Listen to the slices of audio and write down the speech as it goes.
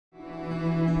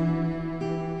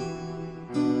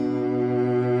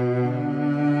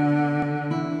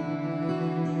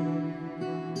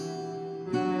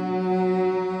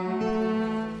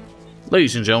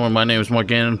Ladies and gentlemen, my name is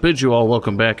Morgan, and bid you all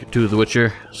welcome back to The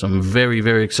Witcher. Some very,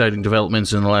 very exciting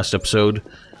developments in the last episode.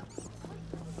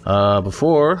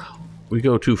 Before we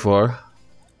go too far...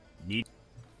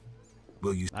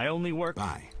 I only work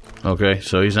by. Okay,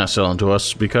 so he's not selling to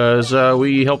us because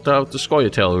we helped out the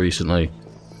Scoia'tael recently.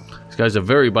 These guys are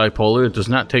very bipolar. It does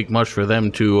not take much for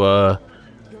them to,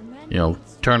 you know,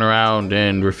 turn around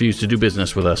and refuse to do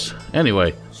business with us.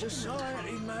 Anyway,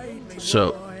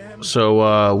 so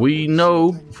we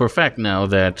know for a fact now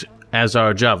that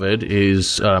Azar Javed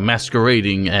is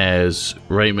masquerading as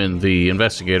Raymond the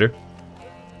investigator.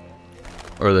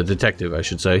 Or the detective, I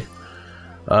should say.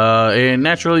 And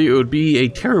naturally, it would be a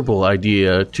terrible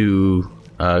idea to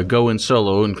go in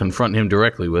solo and confront him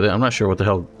directly with it. I'm not sure what the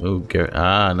hell... Oh,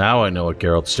 now I know what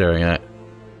Geralt's staring at.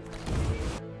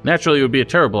 Naturally, it would be a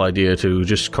terrible idea to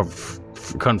just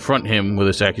confront him with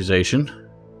this accusation.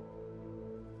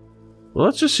 Well,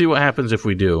 let's just see what happens if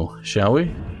we do, shall we?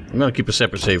 I'm going to keep a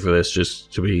separate save for this,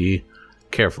 just to be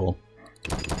careful.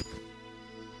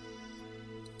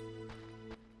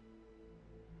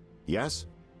 Yes?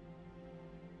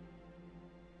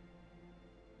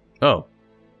 Oh.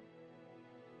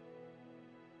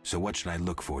 So what should I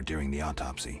look for during the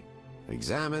autopsy?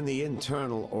 Examine the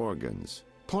internal organs.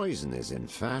 Poison is in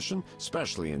fashion,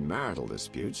 especially in marital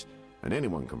disputes, and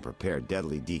anyone can prepare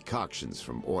deadly decoctions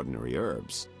from ordinary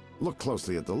herbs. Look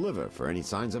closely at the liver for any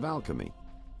signs of alchemy.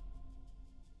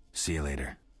 See you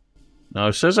later. Now,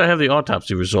 it says I have the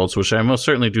autopsy results, which I most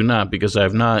certainly do not, because I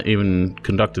have not even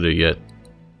conducted it yet.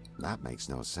 That makes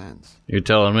no sense. You're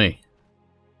telling me.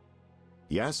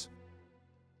 Yes?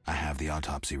 I have the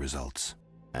autopsy results.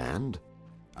 And?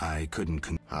 I couldn't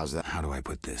How's that? How do I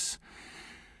put this?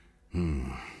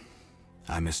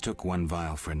 I mistook one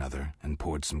vial for another and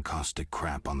poured some caustic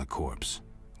crap on the corpse.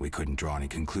 We couldn't draw any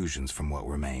conclusions from what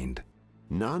remained.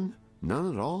 None?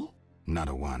 None at all? Not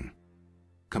a one.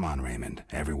 Come on, Raymond.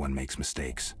 Everyone makes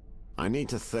mistakes. I need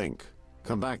to think.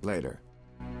 Come back later.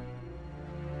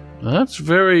 That's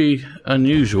very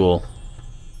unusual.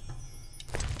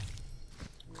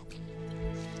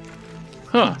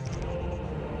 Huh.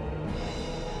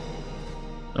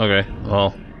 Okay,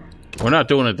 well, we're not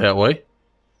doing it that way.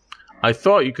 I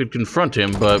thought you could confront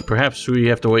him, but perhaps we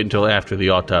have to wait until after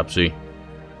the autopsy.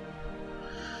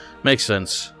 Makes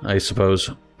sense, I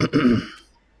suppose.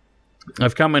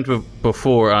 I've commented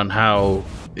before on how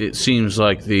it seems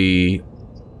like this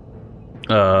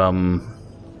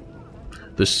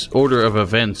order of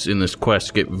events in this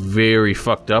quest get very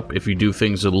fucked up if you do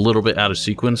things a little bit out of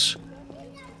sequence.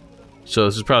 So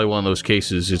this is probably one of those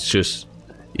cases. It's just,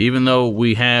 even though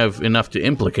we have enough to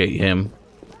implicate him,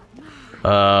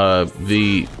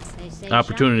 the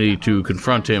opportunity to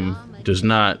confront him does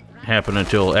not happen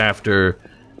until after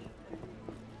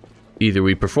either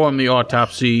we perform the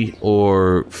autopsy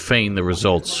or feign the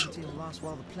results.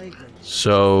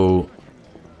 So,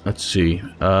 let's see.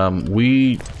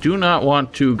 We do not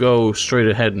want to go straight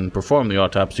ahead and perform the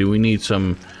autopsy. We need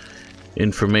some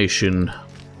information.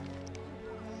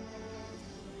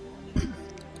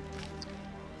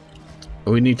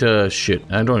 We need to... Shit,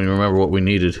 I don't even remember what we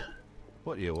needed.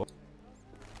 What you want?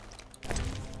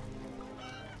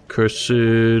 Cursed...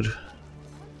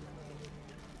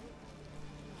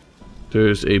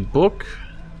 There's a book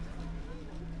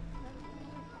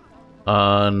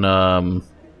on,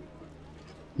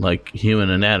 like, human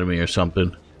anatomy or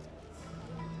something.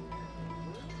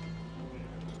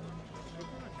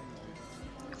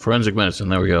 Forensic medicine,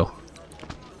 there we go.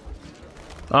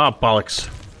 Ah, bollocks.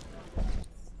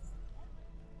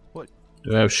 What?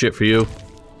 Do I have shit for you?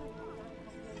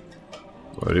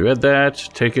 Already read that,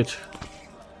 take it.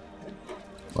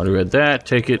 Already read that,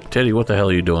 take it. Teddy, what the hell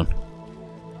are you doing?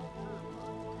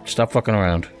 Stop fucking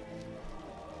around.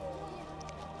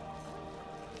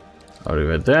 Already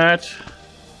read that.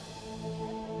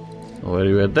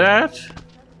 Already read that.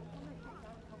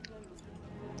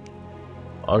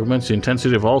 Augments the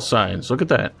intensity of all signs. Look at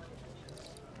that.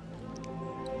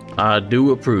 I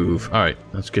do approve. Alright,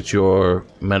 let's get your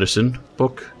medicine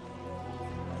book.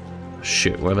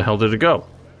 Shit, where the hell did it go?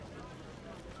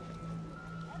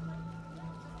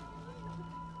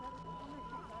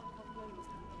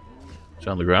 It's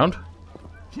on the ground.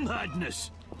 Madness.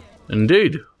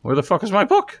 Indeed. Where the fuck is my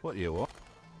book? What you want?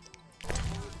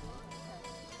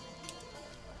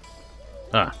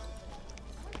 Ah.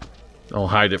 Don't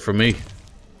hide it from me.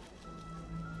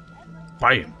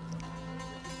 Bam.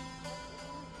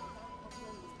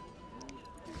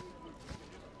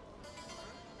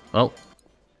 Well,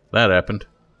 that happened.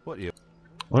 What you?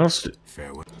 What else?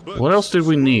 Farewell. What else did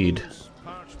we need?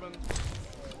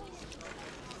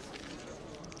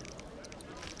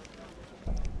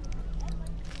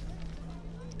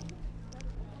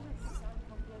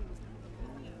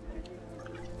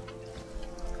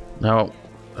 Now,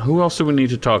 who else do we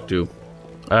need to talk to?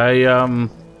 I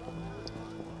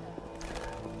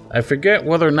forget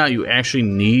whether or not you actually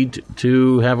need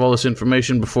to have all this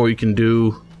information before you can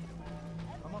do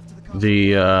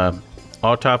the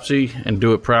autopsy and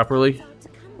do it properly.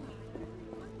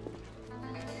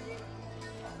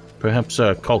 Perhaps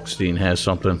Kalkstein has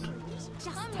something.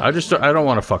 I don't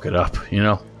want to fuck it up, you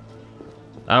know?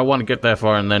 I don't want to get that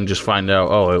far and then just find out,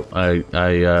 oh,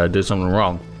 I did something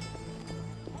wrong.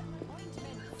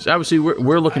 So obviously,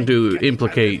 we're looking to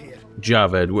implicate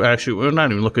Javed. We're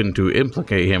not even looking to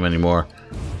implicate him anymore.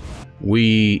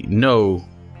 We know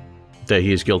that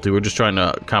he is guilty. We're just trying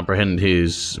to comprehend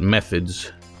his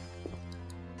methods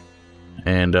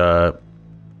and,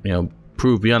 you know,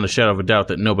 prove beyond a shadow of a doubt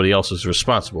that nobody else is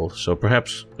responsible. So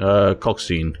perhaps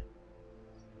Kalkstein.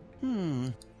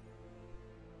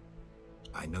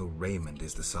 I know Raymond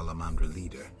is the Salamandra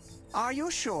leader. Are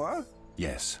you sure?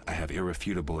 Yes, I have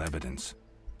irrefutable evidence.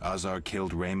 Azar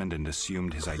killed Raymond and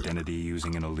assumed his identity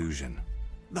using an illusion.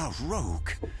 The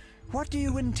rogue. What do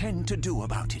you intend to do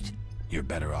about it? You're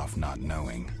better off not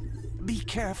knowing. Be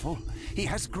careful. He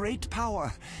has great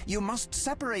power. You must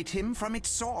separate him from its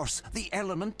source, the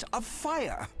element of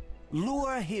fire.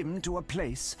 Lure him to a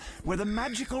place where the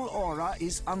magical aura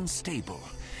is unstable.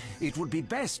 It would be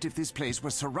best if this place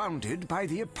was surrounded by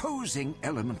the opposing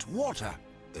element, water.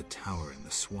 The tower in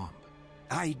the swamp.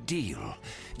 Ideal.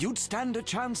 You'd stand a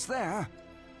chance there.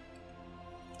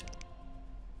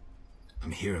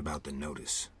 I'm here about the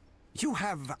notice. You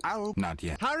have Not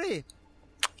yet. Hurry!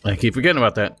 I keep forgetting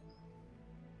about that.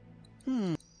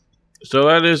 So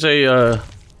that is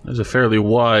a fairly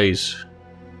wise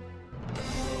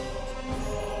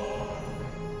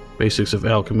basics of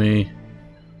alchemy.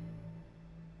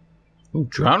 Ooh,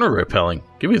 drowner repelling.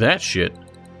 Give me that shit.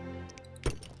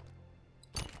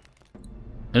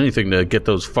 Anything to get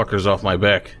those fuckers off my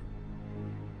back.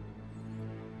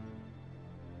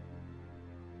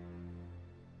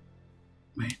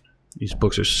 Man, these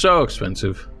books are so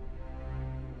expensive.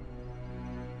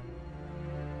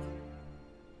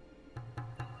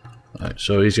 Alright,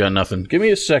 so he's got nothing. Give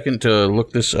me a second to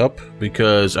look this up,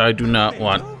 because I do not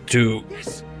want to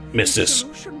miss this.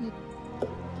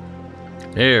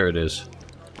 There it is.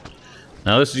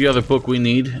 Now this is the other book we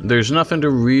need. There's nothing to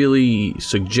really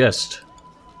suggest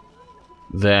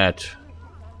that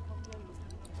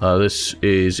this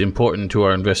is important to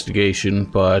our investigation,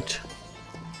 but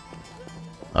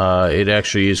it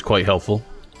actually is quite helpful.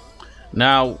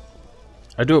 Now,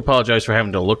 I do apologize for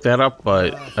having to look that up,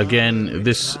 but again,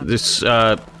 this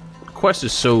quest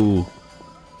is so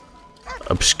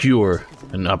obscure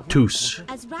and obtuse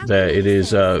that it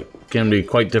is can be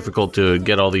quite difficult to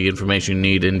get all the information you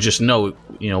need and just know,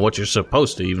 you know, what you're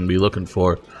supposed to even be looking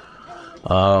for.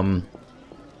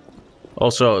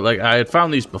 Also, like, I had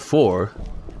found these before,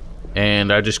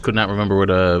 and I just could not remember where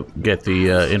to get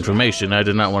the information. I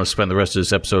did not want to spend the rest of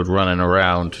this episode running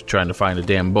around trying to find a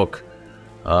damn book.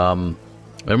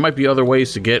 There might be other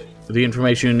ways to get the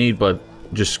information you need, but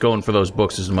just going for those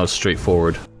books is the most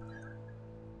straightforward.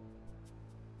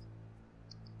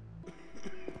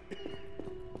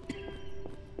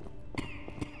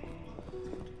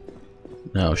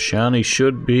 Now, Shani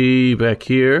should be back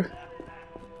here.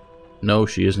 No,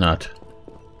 she is not.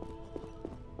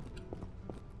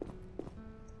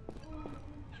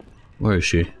 Where is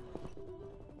she?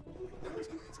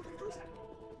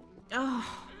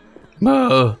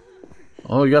 Oh,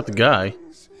 you got the guy.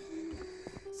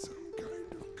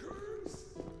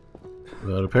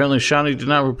 But apparently Shani did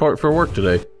not report for work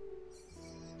today.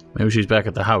 Maybe she's back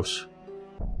at the house.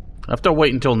 I have to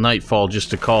wait until nightfall just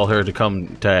to call her to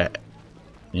come to,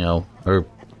 you know, her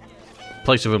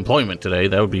place of employment today.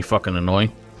 That would be fucking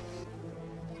annoying.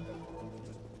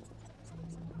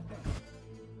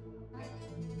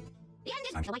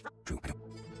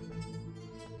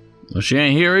 Well, she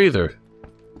ain't here either.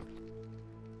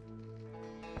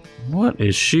 What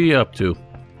is she up to?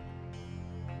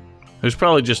 There's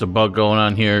probably just a bug going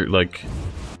on here, like,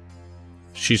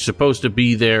 she's supposed to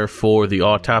be there for the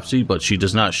autopsy, but she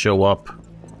does not show up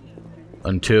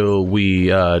until we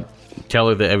tell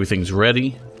her that everything's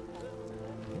ready.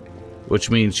 Which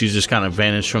means she's just kind of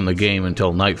vanished from the game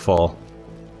until nightfall.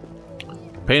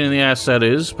 Pain in the ass that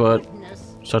is, but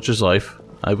such is life.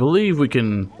 I believe we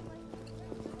can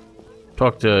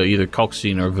talk to either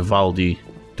Kalkstein or Vivaldi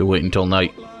to wait until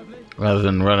night, rather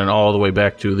than running all the way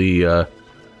back to the, you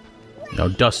know,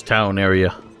 Dust Town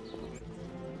area.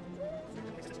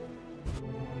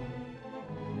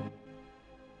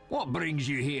 What brings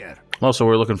you here? Also,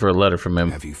 we're looking for a letter from him.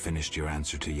 Have you finished your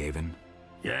answer to Yavin?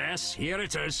 Yes, here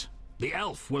it is. The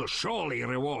elf will surely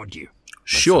reward you.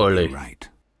 Let's hope you're Surely. right.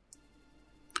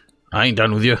 I ain't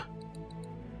done with you.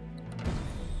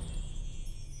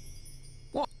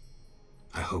 What?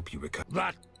 I hope you recover.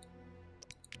 That.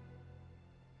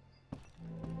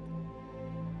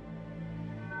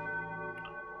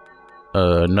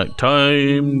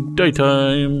 Nighttime,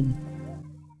 daytime.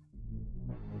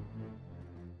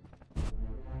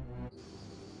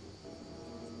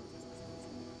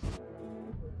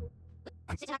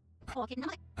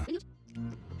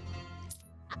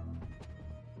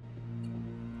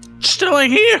 Still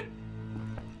ain't here.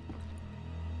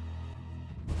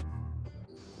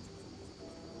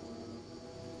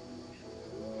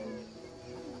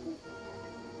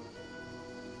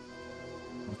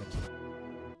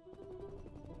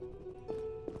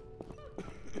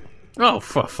 Oh,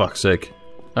 for fuck's sake.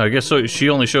 I guess so. She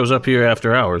only shows up here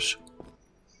after hours.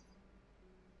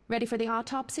 Ready for the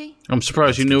autopsy? I'm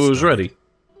surprised you knew it was ready.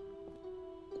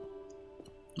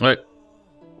 Alright.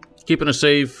 Keeping a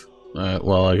save.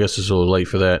 Well, I guess it's a little late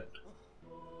for that.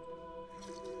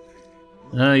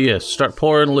 Yes. Start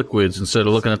pouring liquids instead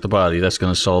of looking at the body. That's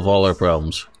going to solve all our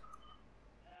problems.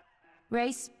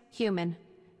 Race, human.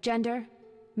 Gender,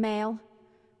 male.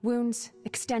 Wounds,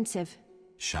 extensive.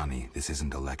 Shani, this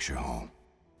isn't a lecture hall.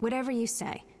 Whatever you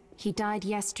say. He died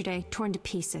yesterday, torn to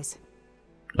pieces.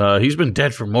 He's been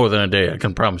dead for more than a day, I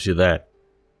can promise you that.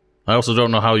 I also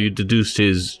don't know how you deduced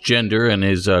his gender and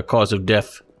his cause of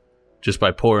death just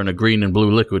by pouring a green and blue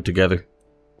liquid together.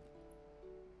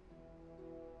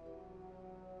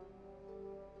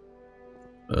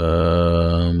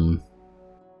 The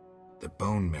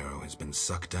bone marrow has been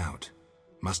sucked out.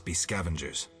 Must be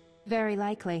scavengers. Very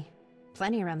likely.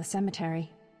 Plenty around the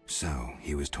cemetery. So,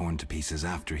 he was torn to pieces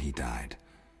after he died.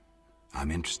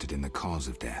 I'm interested in the cause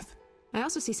of death. I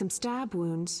also see some stab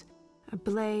wounds. A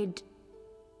blade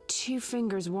 2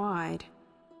 fingers wide.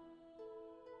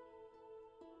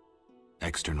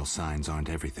 External signs aren't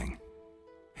everything.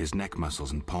 His neck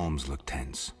muscles and palms look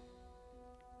tense.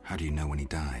 How do you know when he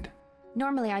died?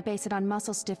 Normally I base it on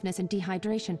muscle stiffness and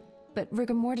dehydration, but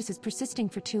rigor mortis is persisting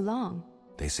for too long.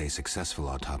 They say successful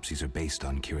autopsies are based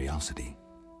on curiosity.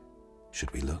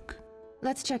 Should we look?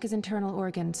 Let's check his internal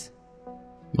organs.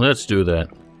 Let's do that.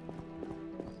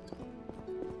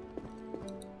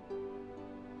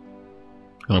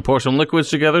 Gonna pour some liquids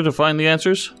together to find the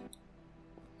answers?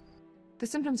 The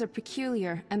symptoms are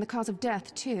peculiar, and the cause of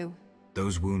death, too.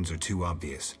 Those wounds are too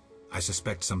obvious. I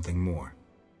suspect something more.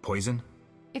 Poison?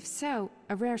 If so,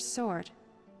 a rare sort.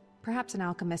 Perhaps an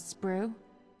alchemist's brew.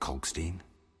 Kalkstein?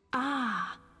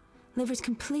 Ah! Liver's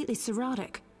completely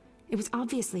cirrhotic. It was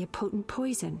obviously a potent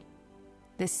poison.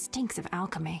 This stinks of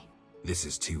alchemy. This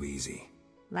is too easy.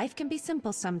 Life can be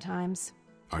simple sometimes.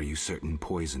 Are you certain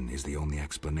poison is the only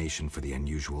explanation for the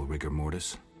unusual rigor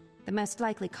mortis? The most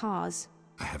likely cause.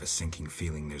 I have a sinking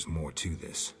feeling there's more to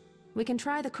this. We can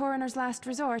try the coroner's last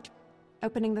resort,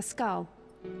 opening the skull.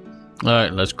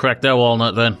 Alright, let's crack that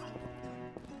walnut then.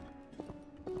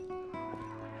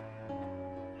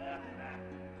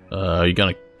 Are you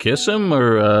gonna kiss him,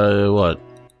 or, what?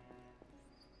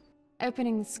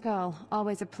 Opening the skull,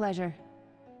 always a pleasure.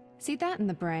 See that in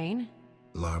the brain?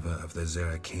 Larva of the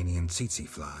Zeracanian tsetse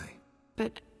fly.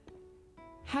 But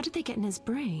how did they get in his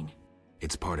brain?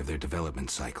 It's part of their development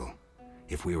cycle.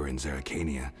 If we were in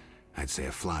Zeracania, I'd say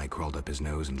a fly crawled up his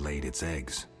nose and laid its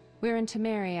eggs. We're in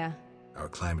Temeria. Our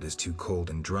climate is too cold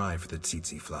and dry for the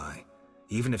tsetse fly.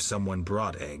 Even if someone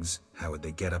brought eggs, how would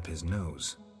they get up his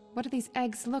nose? What do these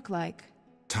eggs look like?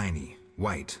 Tiny,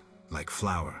 white, like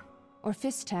flour. Or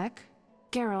Fistek?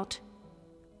 Geralt,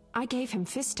 I gave him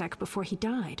Fistek before he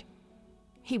died.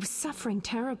 He was suffering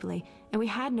terribly, and we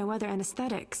had no other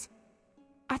anesthetics.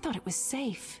 I thought it was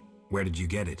safe. Where did you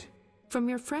get it? From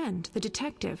your friend, the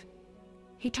detective.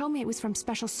 He told me it was from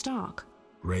special stock.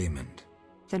 Raymond.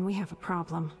 Then we have a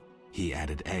problem. He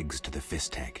added eggs to the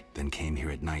Fistek, then came here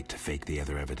at night to fake the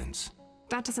other evidence.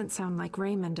 That doesn't sound like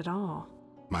Raymond at all.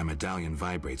 My medallion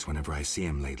vibrates whenever I see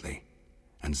him lately.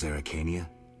 And Zeracania?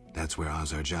 That's where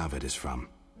Azar Javed is from.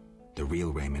 The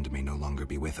real Raymond may no longer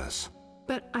be with us.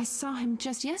 But I saw him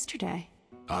just yesterday.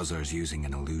 Azar's using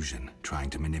an illusion, trying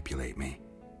to manipulate me.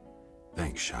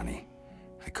 Thanks, Shani.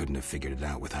 I couldn't have figured it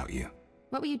out without you.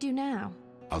 What will you do now?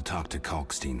 I'll talk to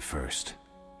Kalkstein first.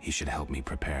 He should help me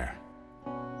prepare.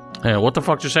 Hey, what the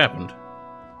fuck just happened?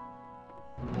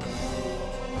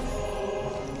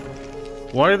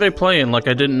 Why are they playing like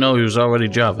I didn't know he was already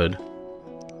Javed?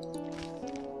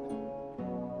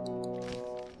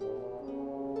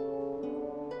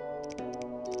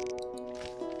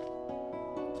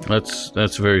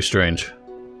 That's very strange.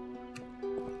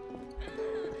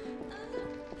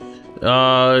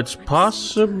 It's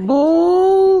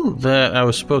possible that I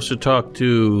was supposed to talk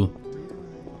to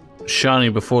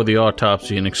Shani before the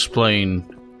autopsy and explain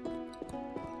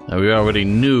that we already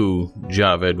knew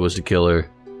Javed was the killer,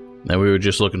 that we were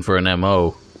just looking for an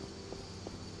MO.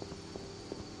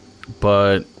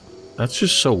 But that's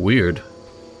just so weird.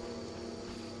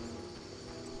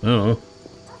 I don't know.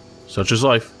 Such is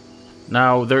life.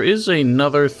 Now, there is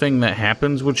another thing that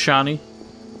happens with Shani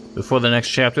before the next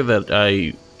chapter that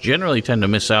I generally tend to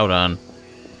miss out on.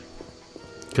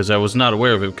 Because I was not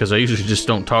aware of it, because I usually just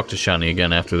don't talk to Shani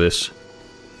again after this.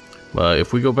 But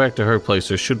if we go back to her place,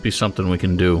 there should be something we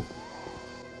can do.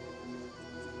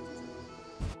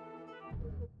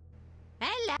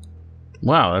 Hello.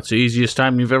 Wow, that's the easiest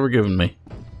time you've ever given me.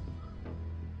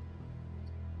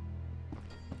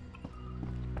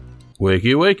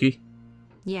 Wakey, wakey.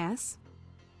 Yes?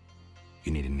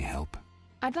 You need any help?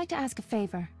 I'd like to ask a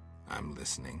favor. I'm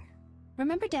listening.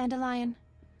 Remember Dandelion?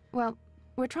 Well,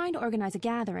 we're trying to organize a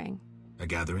gathering. A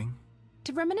gathering?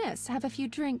 To reminisce, have a few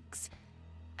drinks.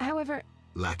 However...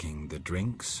 Lacking the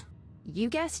drinks? You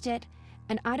guessed it,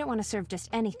 and I don't want to serve just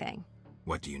anything.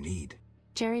 What do you need?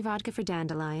 Cherry vodka for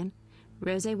Dandelion,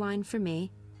 rosé wine for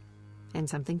me, and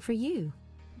something for you.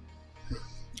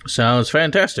 Sounds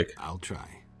fantastic. I'll try.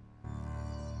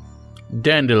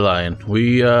 Dandelion.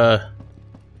 We,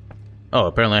 Oh,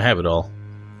 apparently I have it all.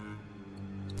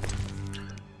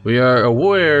 We are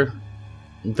aware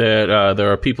that,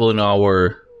 there are people in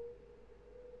our,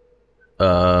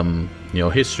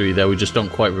 history that we just don't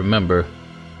quite remember.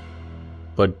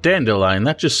 But Dandelion,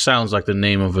 that just sounds like the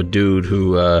name of a dude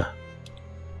who,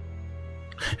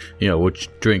 would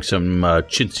drink some,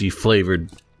 chintzy-flavored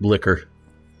liquor.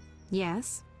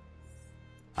 Yes?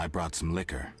 I brought some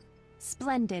liquor.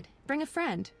 Splendid. Bring a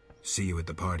friend. See you at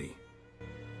the party.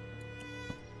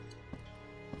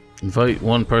 Invite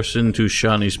one person to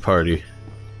Shani's party.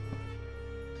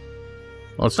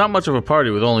 Well, it's not much of a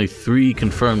party with only 3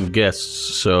 confirmed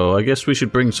guests, so I guess we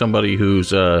should bring somebody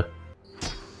who's, Well,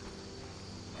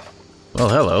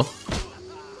 hello.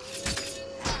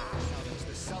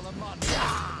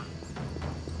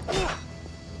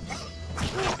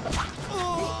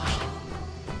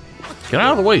 Get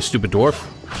out of the way, stupid dwarf.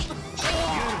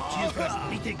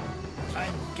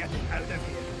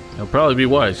 It'll probably be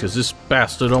wise, because this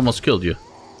bastard almost killed you.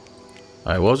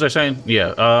 Alright, what was I saying?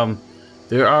 Yeah,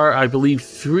 there are, I believe,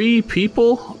 3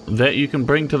 people that you can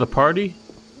bring to the party.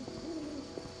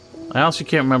 I honestly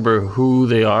can't remember who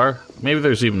they are. Maybe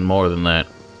there's even more than that.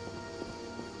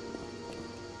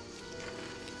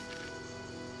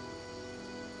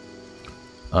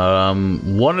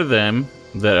 One of them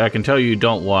that I can tell you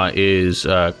don't want is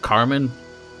Carmen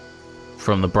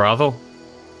from the brothel.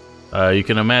 You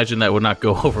can imagine that would not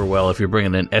go over well if you're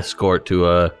bringing an escort to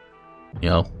a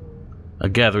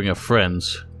gathering of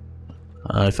friends.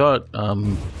 I thought,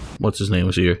 what's his name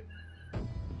was here?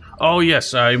 Oh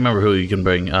yes, I remember who you can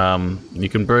bring. You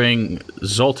can bring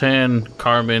Zoltan,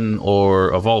 Carmen, or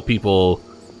of all people,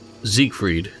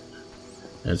 Siegfried.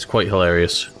 It's quite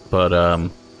hilarious, but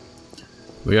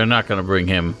we are not going to bring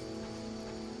him.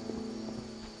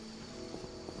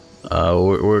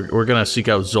 We're gonna seek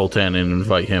out Zoltan and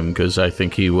invite him because I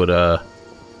think he would,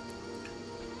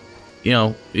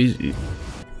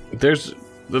 there's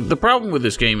the problem with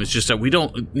this game is just that we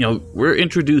don't, we're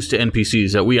introduced to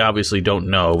NPCs that we obviously don't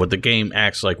know, but the game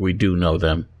acts like we do know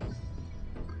them,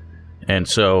 and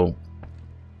so,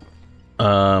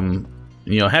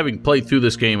 having played through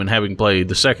this game and having played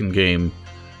the second game,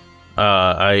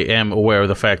 I am aware of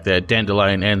the fact that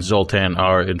Dandelion and Zoltan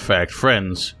are in fact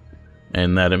friends.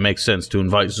 And that it makes sense to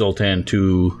invite Zoltan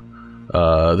to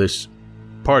this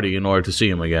party in order to see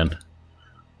him again.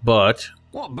 But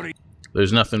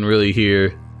there's nothing really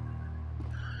here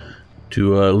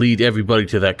to lead everybody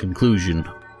to that conclusion.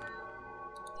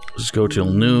 Let's go till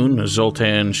noon.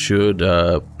 Zoltan should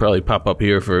probably pop up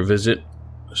here for a visit,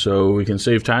 so we can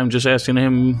save time just asking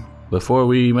him before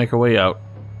we make our way out.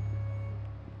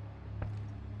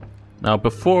 Now,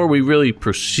 before we really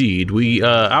proceed, we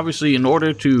obviously, in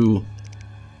order to...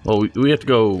 Well, we have to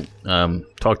go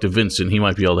talk to Vincent. He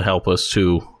might be able to help us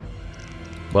too.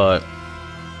 But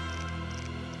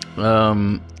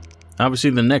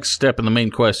obviously the next step in the main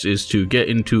quest is to get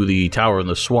into the tower in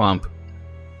the swamp.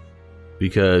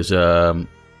 Because we're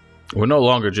no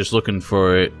longer just looking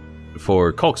for it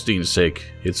for Kalkstein's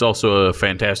sake. It's also a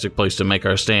fantastic place to make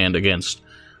our stand against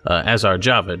Azar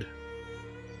Javed.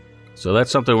 So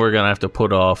that's something we're going to have to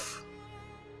put off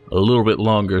a little bit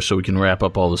longer so we can wrap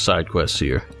up all the side quests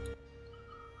here.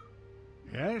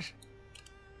 Yes?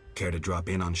 Care to drop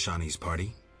in on Shani's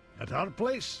party? At our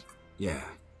place? Yeah.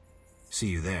 See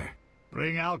you there.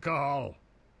 Bring alcohol.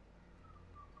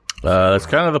 That's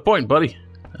kind of the point, buddy.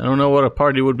 I don't know what a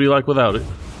party would be like without it.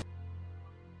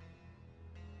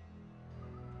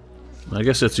 I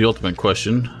guess that's the ultimate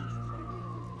question.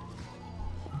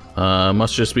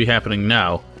 Must just be happening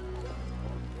now.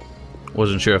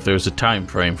 Wasn't sure if there was a time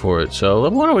frame for it, so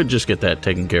why don't we just get that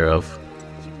taken care of?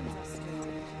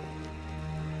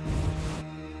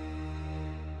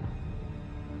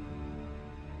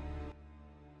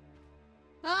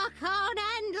 I can't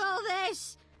handle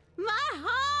this! My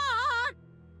heart!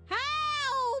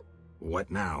 Help!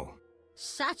 What now?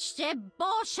 Such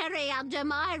debauchery under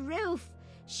my roof!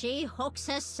 She hooks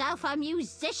herself a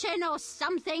musician or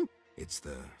something. It's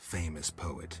the famous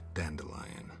poet,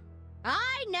 Dandelion.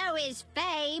 I know his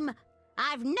fame.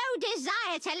 I've no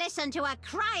desire to listen to a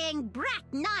crying brat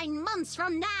 9 months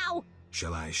from now.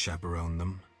 Shall I chaperone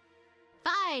them?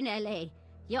 Finally,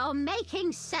 you're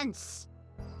making sense.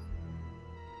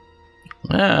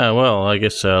 Ah, well, I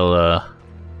guess I'll,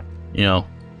 you know,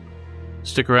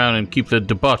 stick around and keep the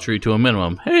debauchery to a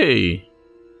minimum. Hey!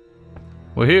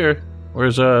 We're here.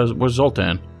 Where's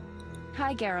Zoltan?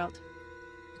 Hi, Geralt.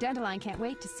 Dandelion can't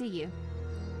wait to see you.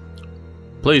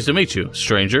 Pleased to meet you,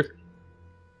 stranger.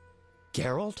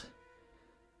 Geralt?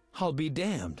 I'll be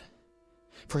damned.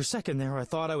 For a second there, I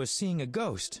thought I was seeing a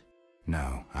ghost.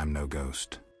 No, I'm no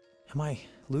ghost. Am I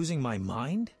losing my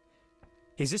mind?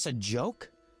 Is this a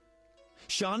joke?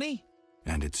 Shani?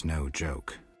 And it's no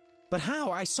joke. But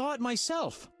how? I saw it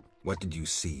myself. What did you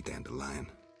see, Dandelion?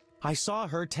 I saw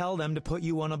her tell them to put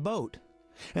you on a boat.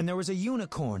 And there was a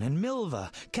unicorn, and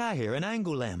Milva, Kahir, and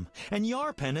Angulem, and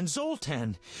Yarpen, and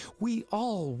Zoltan. We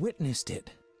all witnessed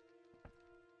it.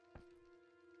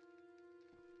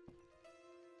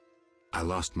 I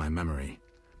lost my memory,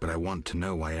 but I want to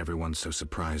know why everyone's so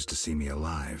surprised to see me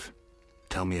alive.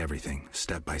 Tell me everything,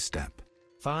 step by step.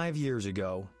 5 years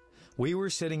ago, we were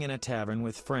sitting in a tavern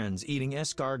with friends, eating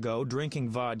escargot, drinking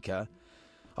vodka.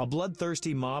 A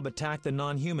bloodthirsty mob attacked the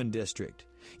non-human district.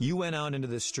 You went out into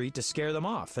the street to scare them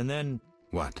off, and then...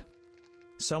 What?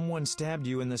 Someone stabbed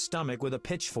you in the stomach with a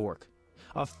pitchfork.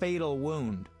 A fatal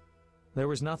wound. There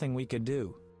was nothing we could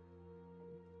do.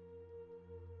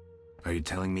 Are you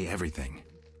telling me everything?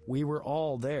 We were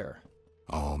all there.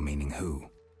 All meaning who?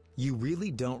 You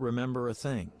really don't remember a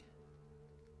thing.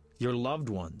 Your loved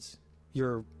ones.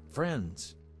 Your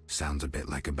friends. Sounds a bit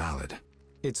like a ballad.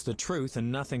 It's the truth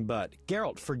and nothing but.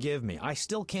 Geralt, forgive me. I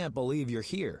still can't believe you're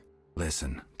here.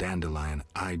 Listen, Dandelion,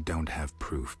 I don't have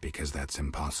proof because that's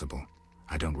impossible.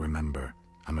 I don't remember.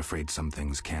 I'm afraid some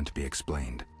things can't be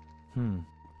explained.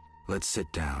 Let's sit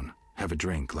down, have a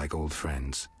drink like old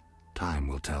friends. Time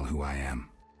will tell who I am.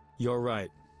 You're right.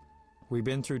 We've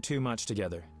been through too much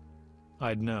together.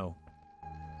 I'd know.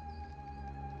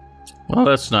 Well,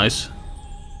 that's nice.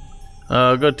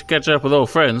 Good to catch up with old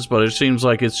friends, but it seems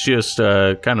like it's just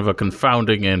kind of a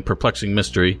confounding and perplexing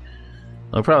mystery.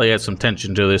 I'll probably add some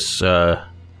tension to this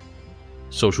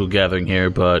social gathering here,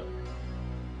 but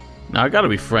now I gotta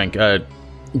be frank.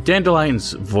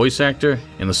 Dandelion's voice actor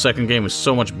in the second game is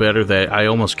so much better that I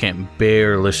almost can't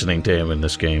bear listening to him in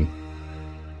this game.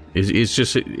 It's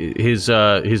just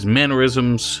his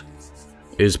mannerisms,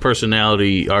 his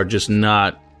personality are just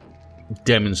not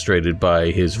demonstrated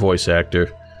by his voice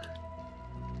actor.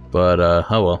 But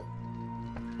oh well.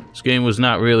 This game was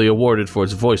not really awarded for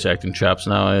its voice acting chops.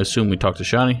 Now I assume we talk to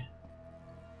Shani.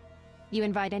 You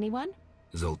invite anyone?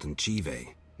 Zoltan Chive.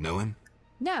 Know him?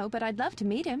 No, but I'd love to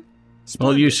meet him.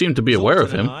 Well, you seem to be aware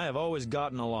of him. I have always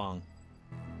gotten along.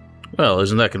 Well,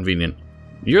 isn't that convenient?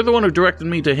 You're the one who directed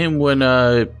me to him when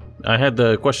I had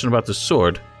the question about the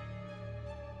sword.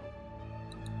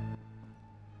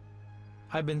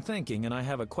 I've been thinking, and I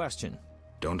have a question.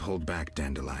 Don't hold back,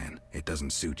 Dandelion. It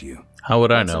doesn't suit you. How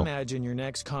would I Let's know? imagine your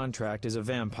next contract is a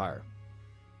vampire.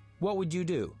 What would you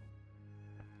do?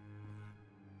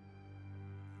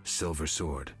 Silver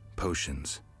sword,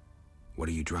 potions. What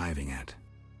are you driving at?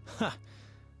 Ha!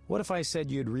 What if I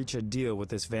said you'd reach a deal with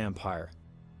this vampire?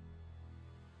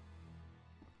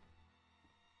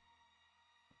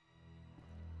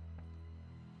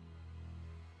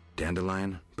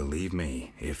 Dandelion, believe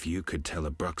me, if you could tell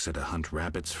a Bruxa to hunt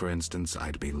rabbits, for instance,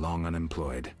 I'd be long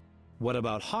unemployed. What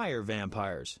about higher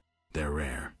vampires? They're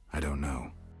rare. I don't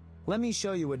know. Let me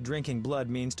show you what drinking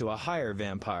blood means to a higher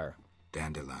vampire.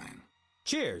 Dandelion.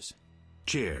 Cheers!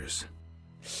 Cheers.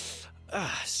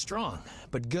 Ah, strong,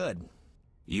 but good.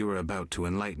 You were about to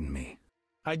enlighten me.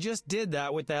 I just did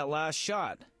that with that last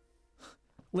shot.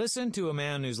 Listen to a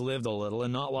man who's lived a little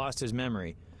and not lost his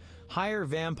memory. Higher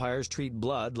vampires treat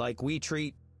blood like we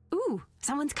treat... Ooh,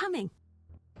 someone's coming.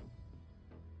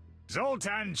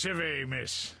 Zoltan Chive,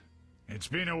 miss. It's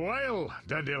been a while,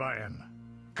 Dandelion.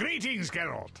 Greetings,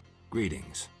 Geralt.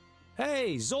 Greetings.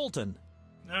 Hey, Zoltan!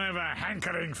 I've a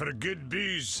hankering for good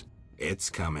booze. It's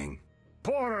coming.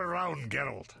 Pour her round,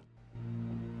 Geralt.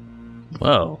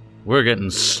 Well, we're getting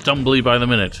stumbly by the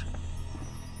minute.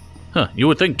 Huh, you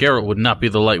would think Geralt would not be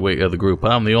the lightweight of the group.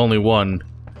 I'm the only one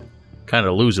kind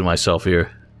of losing myself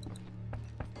here.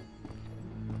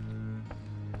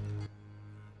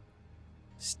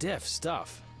 Stiff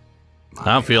stuff.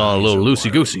 I'm feeling a little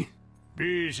loosey-goosey.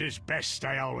 Booze is best,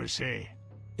 I always say.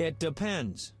 It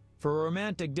depends. For a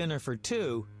romantic dinner for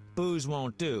two, booze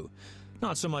won't do.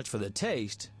 Not so much for the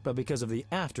taste, but because of the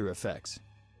after effects.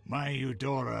 My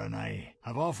Eudora and I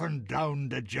have often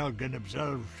downed a jug and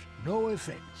observed no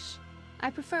effects. I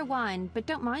prefer wine, but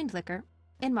don't mind liquor.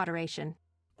 In moderation.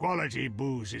 Quality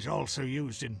booze is also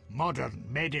used in modern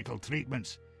medical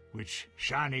treatments, which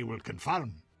Shani will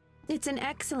confirm. It's an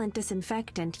excellent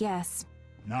disinfectant, yes.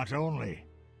 Not only,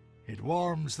 it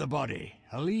warms the body,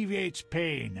 alleviates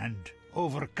pain, and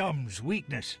overcomes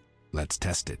weakness. Let's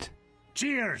test it.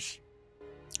 Cheers!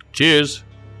 Cheers!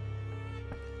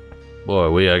 Boy,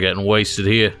 we are getting wasted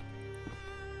here.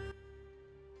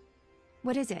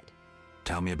 What is it?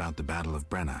 Tell me about the Battle of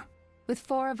Brenna. With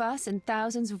 4 of us and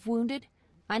thousands of wounded,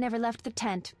 I never left the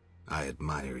tent. I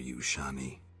admire you,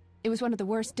 Shani. It was one of the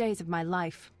worst days of my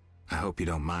life. I hope you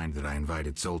don't mind that I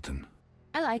invited Zoltan.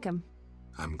 I like him.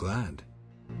 I'm glad.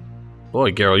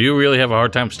 Boy, Geralt, you really have a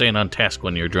hard time staying on task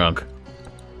when you're drunk.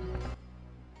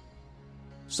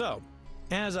 So,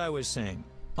 as I was saying,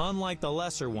 unlike the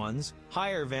lesser ones,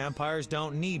 higher vampires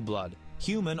don't need blood,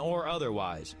 human or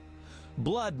otherwise.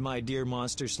 Blood, my dear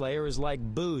monster slayer, is like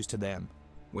booze to them.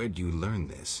 Where'd you learn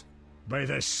this? By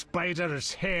the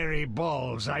spider's hairy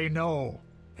balls, I know.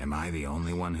 Am I the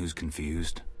only one who's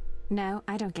confused? No,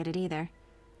 I don't get it either.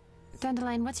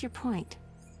 Dandelion, what's your point?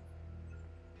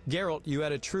 Geralt, you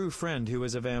had a true friend who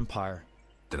was a vampire.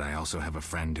 Did I also have a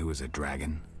friend who was a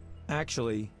dragon?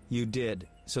 Actually, you did,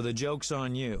 so the joke's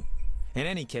on you. In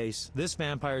any case, this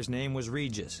vampire's name was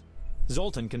Regis.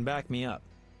 Zoltan can back me up.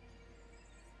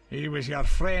 He was your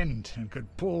friend and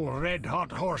could pull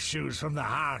red-hot horseshoes from the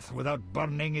hearth without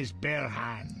burning his bare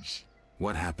hands.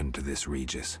 What happened to this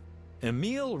Regis?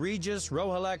 Emil Regis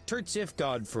Rohalak Tertsif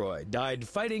Godfroy died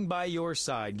fighting by your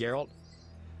side, Geralt.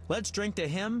 Let's drink to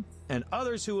him and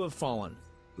others who have fallen.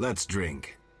 Let's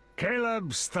drink.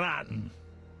 Caleb Stratton.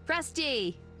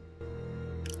 Rusty!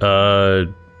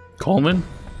 Coleman?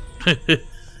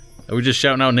 Are we just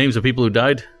shouting out names of people who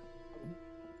died?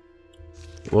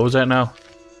 What was that now?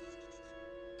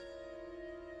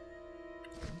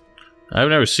 I've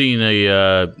never seen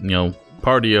a,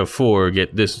 party of 4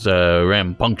 get this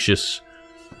rambunctious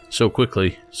so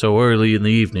quickly, so early in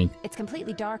the evening. It's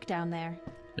completely dark down there.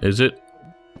 Is it?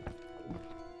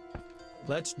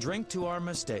 Let's drink to our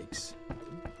mistakes.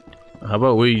 How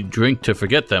about we drink to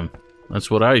forget them?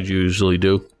 That's what I usually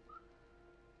do.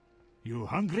 You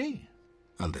hungry?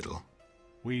 A little.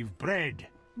 We've bread,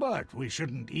 but we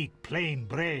shouldn't eat plain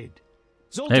bread.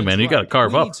 Zoltan's Hey man, you gotta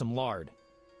carve we up. need some lard.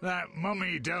 That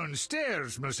mummy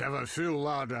downstairs must have a full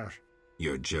larder.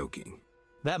 You're joking.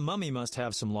 That mummy must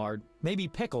have some lard. Maybe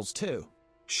pickles, too.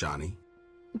 Shani?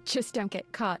 Just don't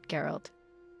get caught, Geralt.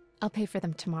 I'll pay for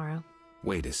them tomorrow.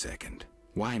 Wait a second.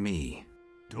 Why me?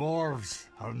 Dwarves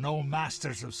are no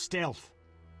masters of stealth.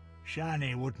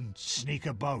 Shani wouldn't sneak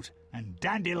about, and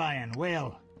Dandelion,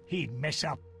 well, he'd mess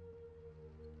up.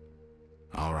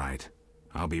 All right.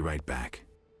 I'll be right back.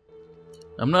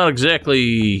 I'm not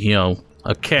exactly,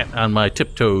 a cat on my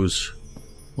tiptoes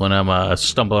when I'm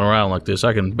stumbling around like this.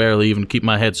 I can barely even keep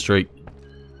my head straight.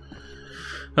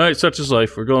 Alright, such is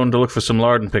life. We're going to look for some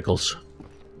lard and pickles.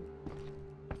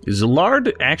 Is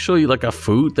lard actually like a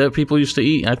food that people used to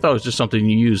eat? I thought it was just something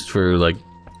you used for,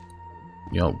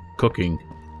 cooking.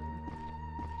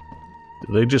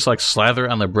 Do they just, slather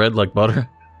it on their bread like butter?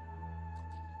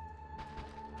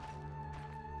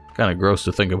 Kind of gross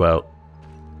to think about.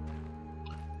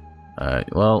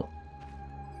 Alright, well...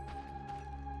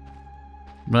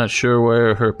 I'm not sure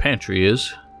where her pantry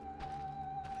is.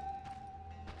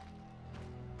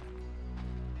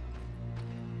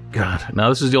 God, now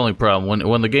this is the only problem.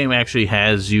 When the game actually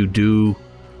has you do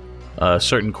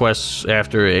certain quests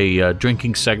after a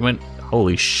drinking segment,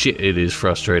 holy shit, it is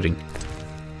frustrating.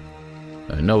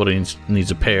 Nobody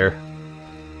needs a pair.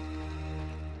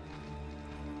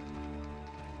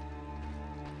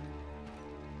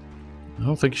 I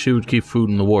don't think she would keep food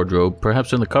in the wardrobe.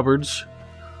 Perhaps in the cupboards?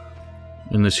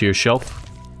 In this here shelf?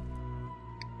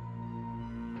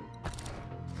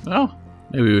 Oh,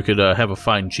 maybe we could have a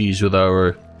fine cheese with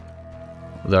our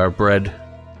bread.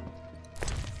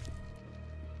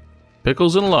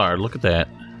 Pickles and lard, look at that.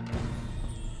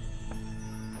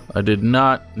 I did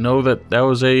not know that that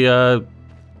was a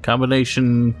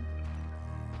combination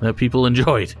that people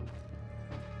enjoyed.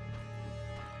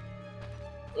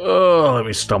 Oh, let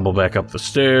me stumble back up the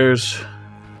stairs.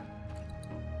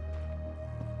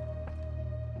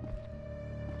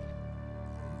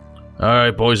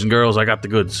 Alright, boys and girls, I got the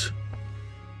goods.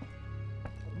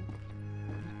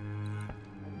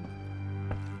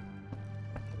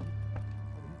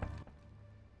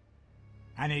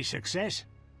 Any success?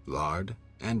 Lard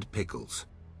and pickles.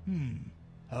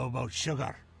 How about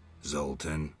sugar?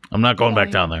 Zoltan. I'm not going back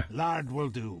down there. Lard will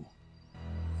do.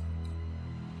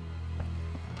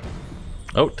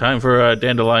 Oh, time for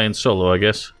Dandelion solo, I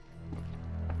guess.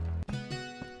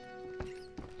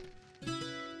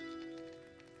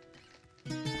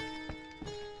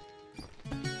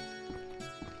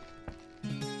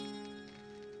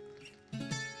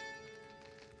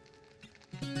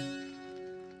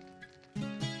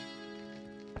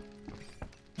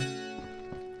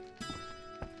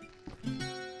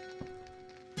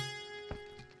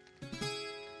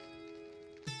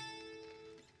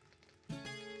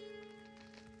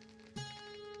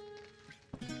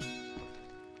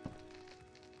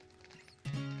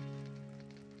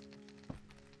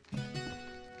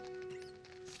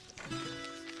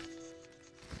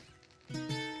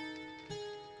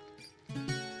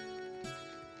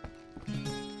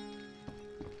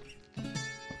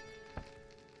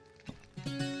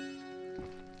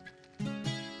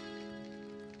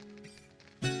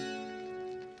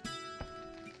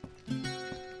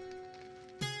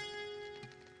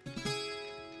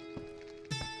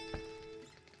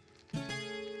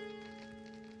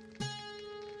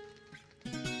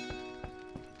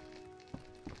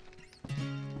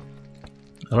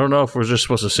 I don't know if we're just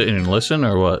supposed to sit in and listen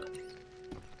or what.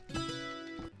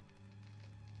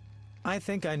 I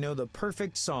think I know the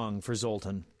perfect song for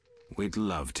Zoltan. We'd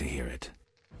love to hear it.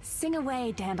 Sing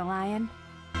away, Dandelion.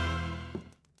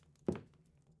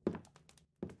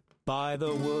 By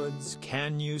the woods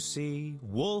can you see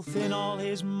Wolf in all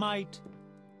his might,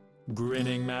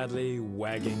 grinning madly,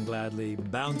 wagging gladly,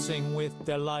 bouncing with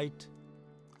delight.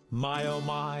 My oh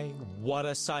my, what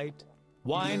a sight!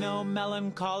 Why no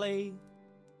melancholy?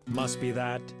 Must be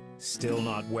that, still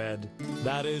not wed,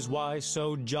 that is why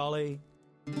so jolly.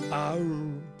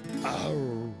 Ow,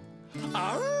 ow,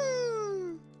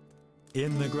 ow!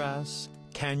 In the grass,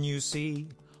 can you see,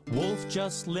 Wolf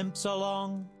just limps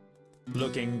along,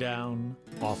 looking down,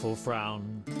 awful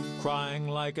frown, crying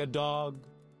like a dog.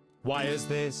 Why is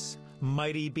this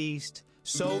mighty beast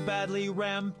so badly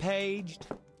rampaged?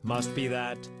 Must be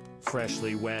that,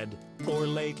 freshly wed, or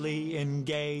lately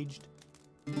engaged.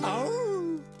 Ow!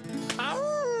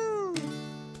 Ow!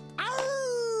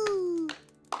 Ow!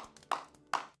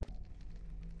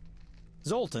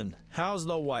 Zoltan, how's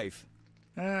the wife?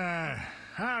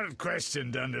 Hard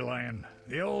question, Dandelion.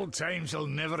 The old times will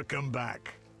never come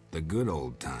back. The good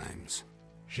old times.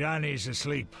 Shani's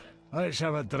asleep. Let's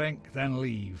have a drink, then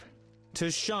leave. To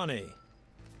Shani.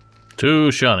 To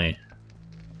Shani.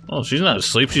 Oh, she's not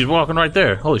asleep. She's walking right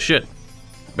there. Holy shit.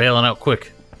 Bailing out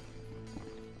quick.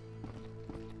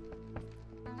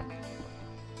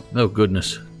 Oh,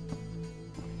 goodness.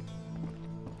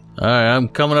 Alright, I'm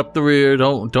coming up the rear.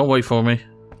 Don't wait for me.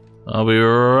 I'll be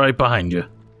right behind you.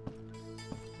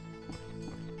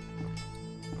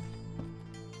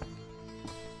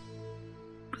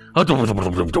 I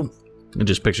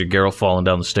just picture Geralt falling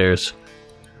down the stairs.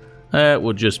 That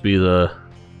would just be the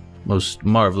most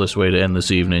marvelous way to end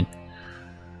this evening.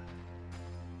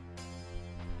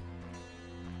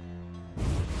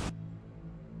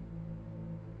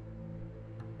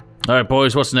 Alright,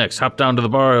 boys, what's next? Hop down to the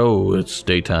bar. Oh, it's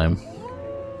daytime.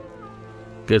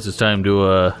 Guess it's time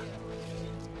to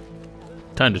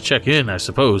check in, I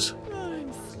suppose.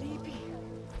 I'm sleepy.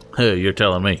 Hey, you're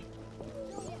telling me.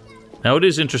 Now, it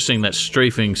is interesting that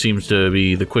strafing seems to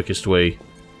be the quickest way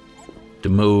to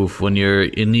move when you're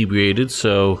inebriated,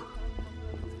 so...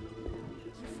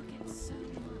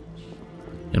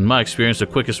 in my experience, the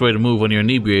quickest way to move when you're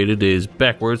inebriated is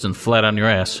backwards and flat on your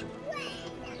ass.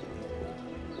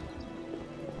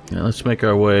 Now, let's make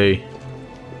our way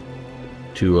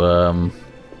to,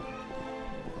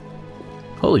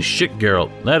 holy shit, Geralt.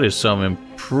 That is some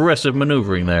impressive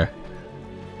maneuvering there.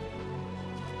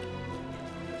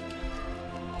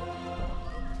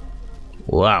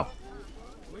 Wow.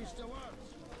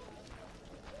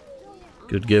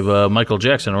 Could give Michael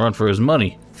Jackson a run for his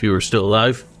money if he were still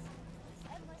alive.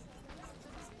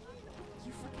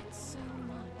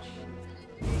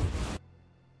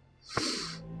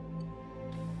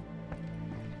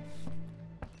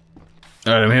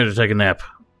 Alright, I'm here to take a nap.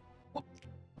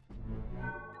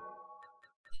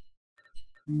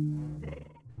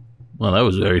 Well, that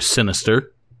was very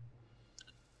sinister.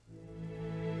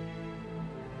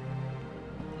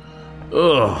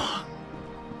 Ugh.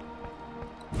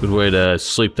 Good way to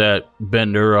sleep that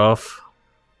bender off.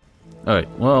 Alright,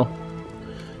 well,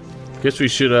 guess we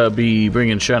should be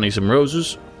bringing Shani some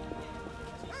roses.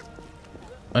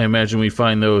 I imagine we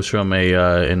find those from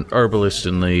an herbalist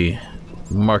in the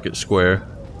market square.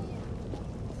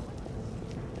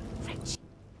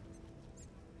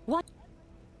 What?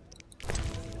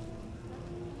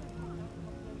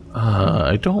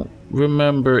 I don't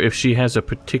remember if she has a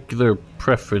particular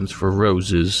preference for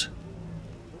roses.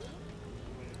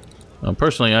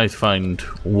 Personally, I find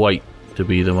white to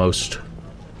be the most...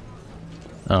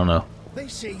 I don't know. They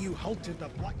say you halted the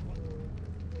black...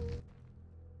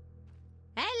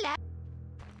 Hello.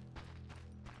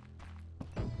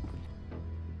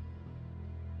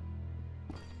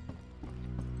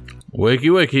 Wakey,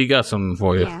 wakey, got something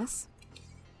for you. Yes.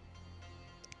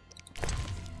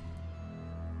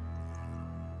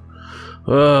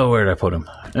 Oh, where did I put him?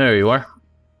 There you are.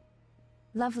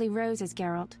 Lovely roses,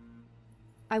 Geralt.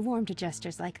 I warm to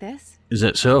gestures like this. Is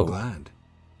that so? Glad.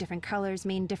 Different colors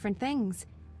mean different things.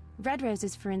 Red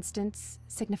roses, for instance,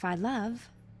 signify love.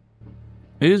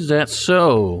 Is that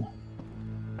so?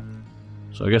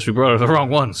 So I guess we brought her the wrong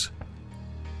ones.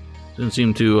 Didn't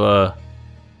seem to,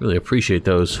 really appreciate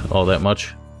those all that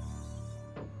much.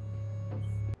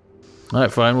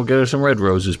 Alright, fine, we'll get her some red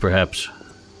roses, perhaps.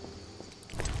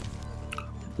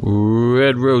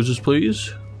 Red roses,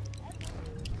 please.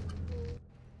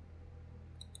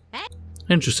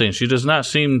 Interesting, she does not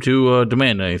seem to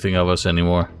demand anything of us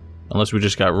anymore. Unless we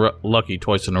just got lucky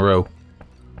twice in a row.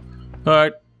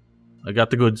 Alright, I got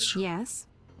the goods. Yes.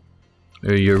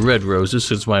 There are your red roses,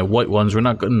 since my white ones were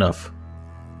not good enough.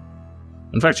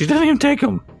 In fact, she didn't even take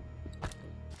them.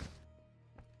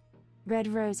 Red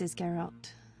roses,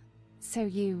 Geralt. So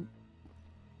you...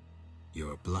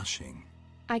 You're blushing.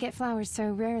 I get flowers so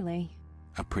rarely.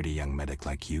 A pretty young medic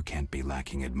like you can't be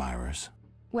lacking admirers.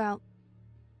 Well,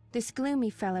 this gloomy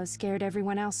fellow scared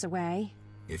everyone else away.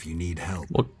 If you need help...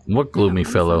 What gloomy No,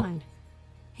 I'm fellow? fine.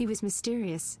 He was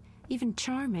mysterious, even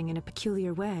charming in a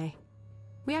peculiar way.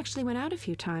 We actually went out a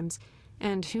few times,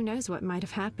 and who knows what might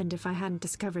have happened if I hadn't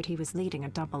discovered he was leading a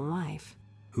double life.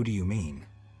 Who do you mean?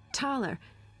 Tyler.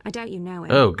 I doubt you know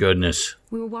him. Oh, goodness.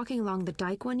 We were walking along the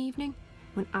dike one evening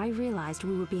when I realized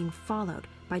we were being followed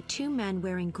by two men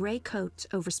wearing gray coats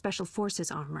over Special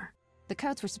Forces armor. The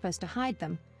coats were supposed to hide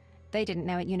them. They didn't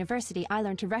know at university I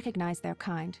learned to recognize their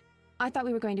kind. I thought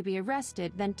we were going to be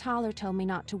arrested, then Tyler told me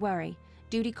not to worry.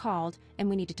 Duty called, and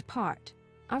we needed to part.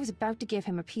 I was about to give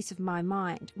him a piece of my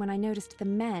mind when I noticed the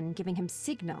men giving him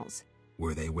signals.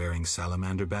 Were they wearing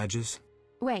Salamandra badges?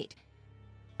 Wait.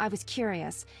 I was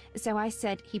curious, so I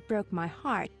said he broke my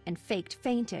heart and faked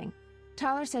fainting.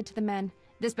 Tyler said to the men,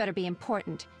 "This better be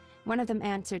important." One of them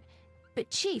answered,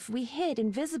 "But Chief, we hid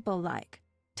invisible-like."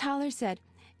 Tyler said,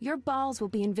 "Your balls will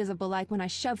be invisible-like when I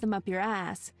shove them up your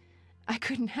ass." I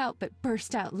couldn't help but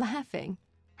burst out laughing.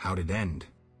 How'd it end?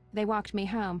 They walked me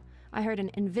home. I heard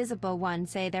an invisible one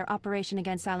say their operation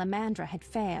against Salamandra had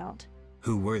failed.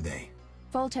 Who were they?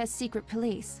 Volta's secret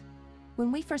police.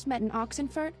 When we first met in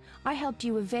Oxenfurt, I helped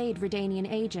you evade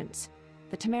Redanian agents.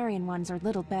 The Temerian ones are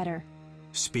little better.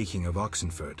 Speaking of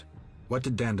Oxenfurt, what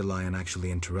did Dandelion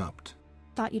actually interrupt?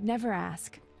 Thought you'd never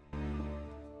ask.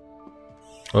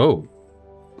 Oh.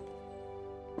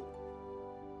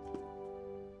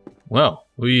 Well,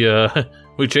 we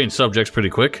changed subjects pretty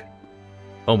quick.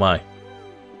 Oh my.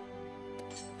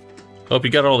 Hope you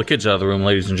got all the kids out of the room,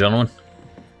 ladies and gentlemen.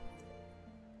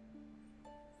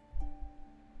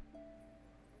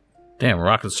 Damn,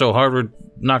 rocking so hard we're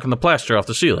knocking the plaster off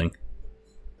the ceiling.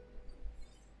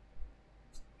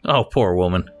 Oh, poor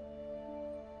woman.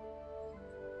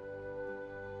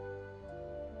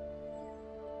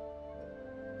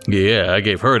 Yeah, I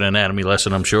gave her an anatomy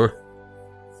lesson, I'm sure.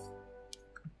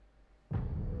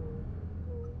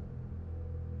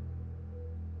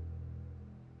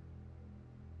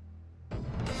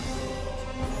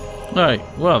 Alright,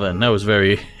 well then, that was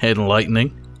very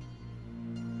enlightening.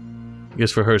 I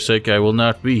guess for her sake I will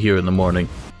not be here in the morning.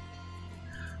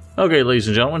 Okay, ladies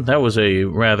and gentlemen, that was a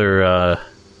rather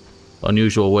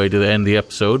unusual way to end the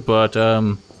episode, but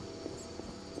we're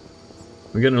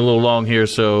getting a little long here,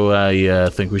 so I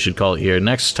think we should call it here.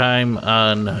 Next time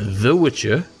on The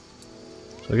Witcher,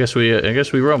 so I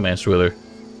guess we romanced with her.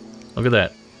 Look at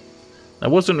that.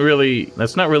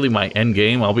 That's not really my end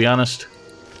game, I'll be honest.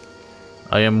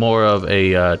 I am more of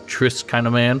a Triss kind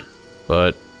of man,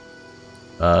 but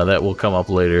that will come up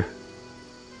later.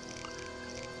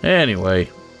 Anyway.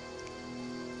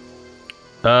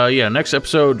 Yeah, next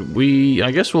episode,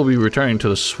 I guess we'll be returning to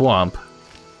the swamp.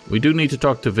 We do need to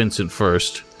talk to Vincent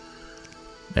first.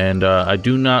 And I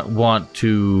do not want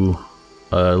to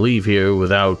leave here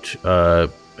without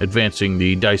advancing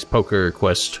the dice poker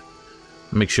quest.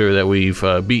 Make sure that we've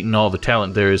beaten all the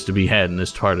talent there is to be had in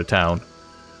this part of town.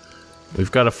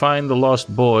 We've got to find the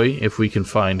lost boy, if we can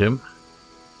find him.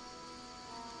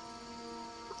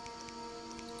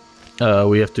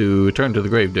 We have to return to the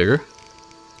Gravedigger.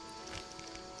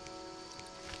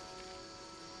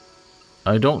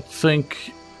 I don't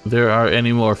think there are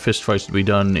any more fistfights to be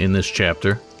done in this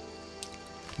chapter.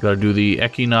 Gotta do the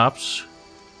Echinops,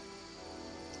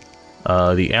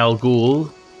 the Al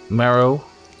Ghul, Marrow,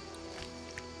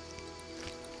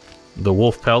 the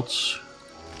Wolf Pelts,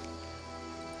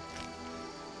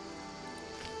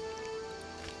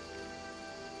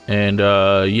 and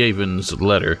Yavon's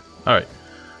letter. Alright.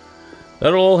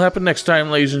 That'll all happen next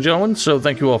time, ladies and gentlemen, so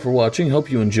thank you all for watching.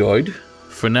 Hope you enjoyed.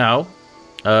 For now,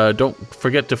 don't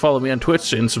forget to follow me on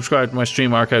Twitch and subscribe to my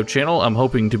stream archive channel. I'm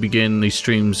hoping to begin these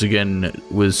streams again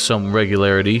with some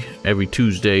regularity every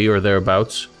Tuesday or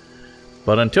thereabouts.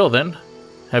 But until then,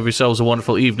 have yourselves a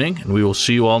wonderful evening, and we will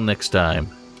see you all next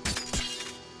time.